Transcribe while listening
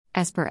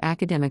As per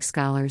academic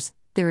scholars,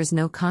 there is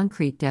no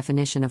concrete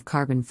definition of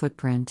carbon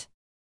footprint.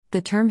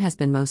 The term has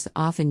been most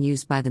often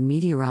used by the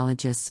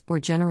meteorologists or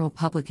general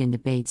public in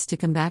debates to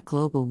combat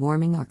global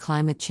warming or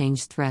climate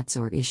change threats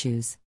or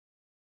issues.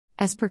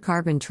 As per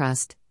Carbon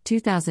Trust,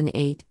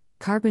 2008,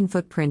 carbon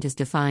footprint is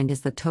defined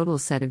as the total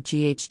set of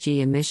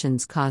GHG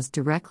emissions caused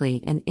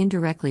directly and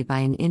indirectly by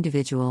an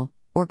individual,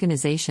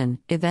 organization,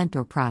 event,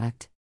 or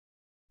product.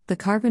 The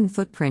carbon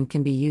footprint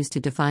can be used to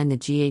define the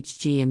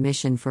GHG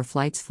emission for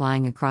flights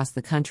flying across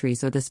the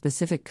countries or the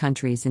specific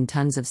countries in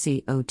tons of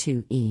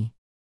CO2e.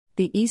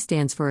 The E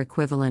stands for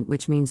equivalent,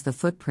 which means the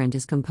footprint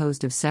is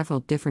composed of several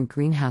different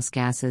greenhouse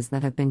gases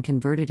that have been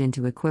converted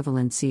into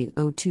equivalent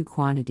CO2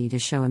 quantity to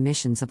show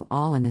emissions of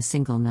all in a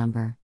single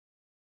number.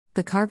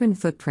 The carbon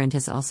footprint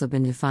has also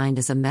been defined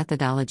as a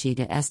methodology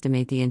to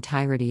estimate the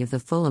entirety of the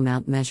full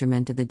amount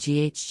measurement of the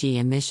GHG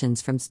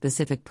emissions from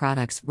specific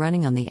products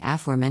running on the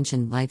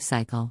aforementioned life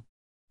cycle.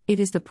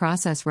 It is the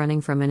process running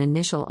from an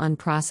initial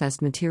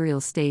unprocessed material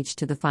stage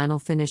to the final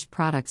finished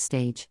product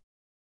stage.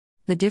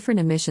 The different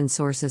emission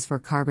sources for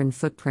carbon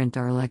footprint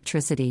are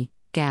electricity,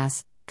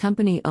 gas,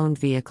 company-owned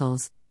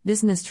vehicles,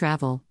 business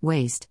travel,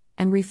 waste,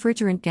 and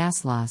refrigerant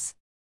gas loss.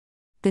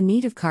 The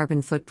need of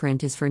carbon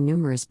footprint is for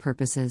numerous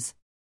purposes.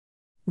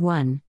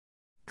 1.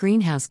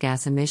 Greenhouse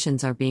gas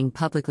emissions are being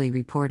publicly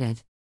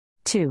reported.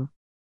 2.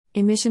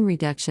 Emission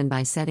reduction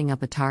by setting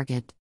up a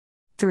target.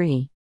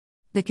 3.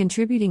 The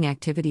contributing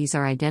activities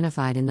are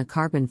identified in the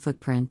carbon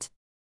footprint.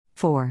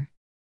 4.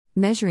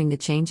 Measuring the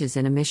changes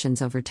in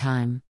emissions over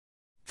time.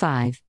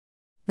 5.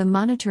 The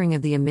monitoring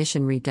of the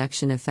emission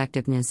reduction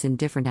effectiveness in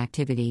different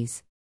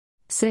activities.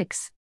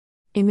 6.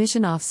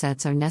 Emission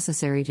offsets are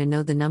necessary to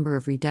know the number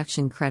of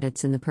reduction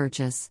credits in the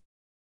purchase.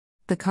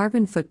 The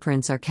carbon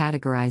footprints are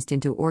categorized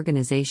into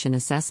organization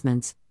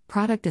assessments,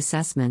 product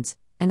assessments,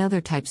 and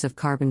other types of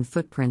carbon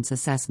footprints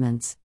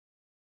assessments.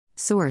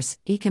 Source: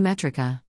 Ecometrica.